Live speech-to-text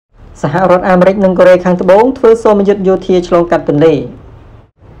សហរដ្ឋអាមេរិកនិងកូរ៉េខាងត្បូងធ្វើសូមយុទ្ធយោធាឆ្លងកាត់ទន្លេ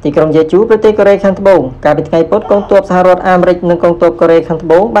ទីក្រុងយេជូប្រទេសកូរ៉េខាងត្បូងកាលពីថ្ងៃពុធកងទ័ពសហរដ្ឋអាមេរិកនិងកងទ័ពកូរ៉េខាងត្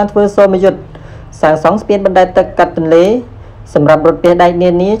បូងបានធ្វើសូមយុទ្ធសាងសង់ស្ពានបណ្ដែតទឹកកាត់ទន្លេសម្រាប់រថពាសដែកនា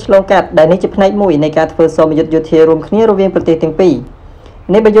នាឆ្លងកាត់ដែលនេះជាផ្នែកមួយនៃការធ្វើសូមយុទ្ធយោធារួមគ្នារវាងប្រទេសទាំងពីរ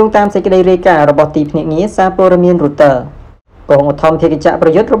នេះបញ្យងតាមសេចក្តីរាយការណ៍របស់ទីភ្នាក់ងារសារព័ត៌មាន Reuters កងឧទ្ធម្ភាគចក្រប្រ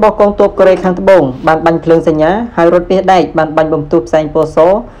យុទ្ធរបស់កងទ័ពកូរ៉េខាងត្បូងបានបាញ់ភ្លើងសញ្ញាហើយរថពាសដែកបានបាញ់បំផ្ទុះផ្សែងពណ៌ស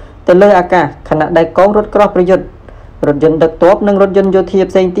ទៅលើអាកាសខណៈដែលកងរថក្រោះប្រយុទ្ធរថយន្តដឹកទ័ពនិងរថយន្តយោធា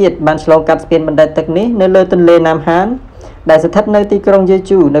ផ្សេងទៀតបានឆ្លងកាត់ស្ពានបណ្ដែតទឹកនេះនៅលើទន្លេណាមហានដែលស្ថិតនៅទីក្រុងយេ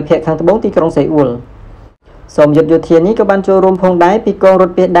ជូនៅភាគខាងត្បូងទីក្រុងសេអ៊ូលសូមយុទ្ធយោធានេះក៏បានចូលរួមផងដែរពីកងរថ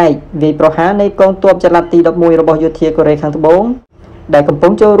ពាសដែកវាយប្រហារនៃកងទ័ពចល័តទី11របស់យោធាកូរ៉េខាងត្បូងដែលកំពុ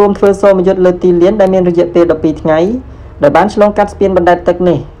ងចូលរួមធ្វើសូមយុទ្ធលើទីលានដែលមានរយៈពេល12ថ្ងៃដែលបានឆ្លងកាត់ស្ពានបណ្ដែតទឹក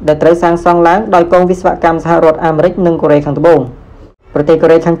នេះដែលត្រូវសាងសង់ឡើងដោយកងវិស្វកម្មសហរដ្ឋអាមេរិកនិងកូរ៉េខាងត្បូងប្រទេសកូ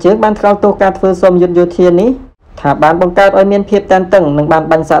រ៉េខាងជើងបានថ្កោលទោសការធ្វើសូមយុទ្ធយោធានេះថាបានបង្កើតឲ្យមានភាពតានតឹងនិងបាន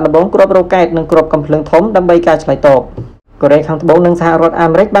បាញ់សាកល្បងគ្រាប់រ៉ុកែតនិងគ្រាប់កាំភ្លើងធំដើម្បីការឆ្លើយតបកូរ៉េខាងត្បូងនិងសហរដ្ឋអា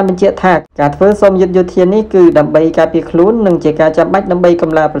មេរិកបានបញ្ជាក់ថាការធ្វើសូមយុទ្ធយោធានេះគឺដើម្បីការពារខ្លួននិងជាការចាំបាច់ដើម្បីក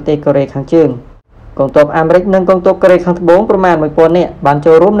ម្លាប្រទេសកូរ៉េខាងជើងកងទ័ពអាមេរិកនិងកងទ័ពកូរ៉េខាងត្បូងប្រមាណ 1000 នាក់បាន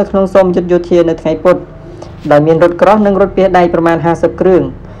ចូលរួមនៅក្នុងសូមយុទ្ធយោធានៅថ្ងៃពុធដែលមានរថក្រោះនិងរថពាសដែកប្រមាណ50គ្រឿង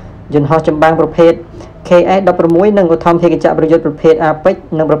យន្តហោះចម្បាំងប្រភេទ KS-16 និងឧទ្ធម្ភាគចក្រប្រយុទ្ធប្រភេទ Apex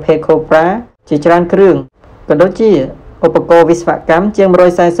និងប្រភេទ Cobra ជាច្រើនគ្រឿងក៏ដូចជាឧបករណ៍វិស្វកម្មជាង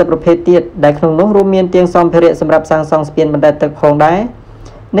140ប្រភេទទៀតដែលក្នុងនោះរួមមានទាំងសម្ភារៈសម្រាប់សាងសង់ស្ពានបណ្ដែតទឹកផងដែរ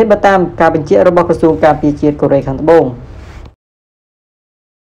នេះបើតាមការបញ្ជាក់របស់ក្រសួងការពារជាតិកូរ៉េខាងត្បូង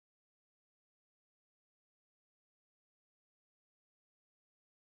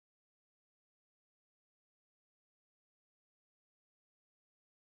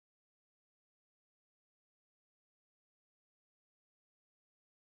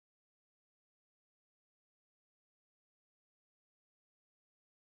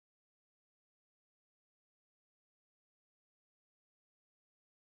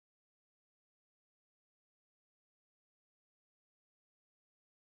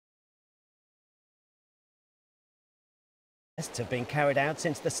Have been carried out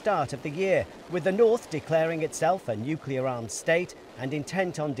since the start of the year, with the North declaring itself a nuclear-armed state and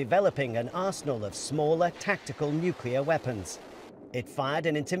intent on developing an arsenal of smaller tactical nuclear weapons. It fired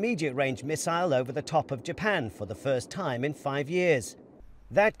an intermediate-range missile over the top of Japan for the first time in 5 years.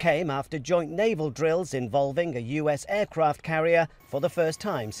 That came after joint naval drills involving a US aircraft carrier for the first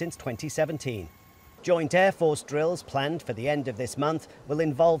time since 2017. Joint Air Force drills planned for the end of this month will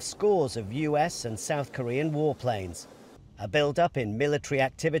involve scores of US and South Korean warplanes. A build-up in military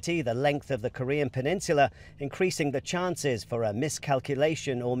activity the length of the Korean peninsula, increasing the chances for a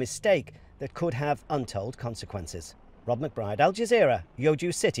miscalculation or mistake that could have untold consequences. Rob McBride, Al Jazeera,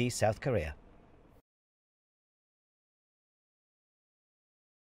 Yeoju City, South Korea.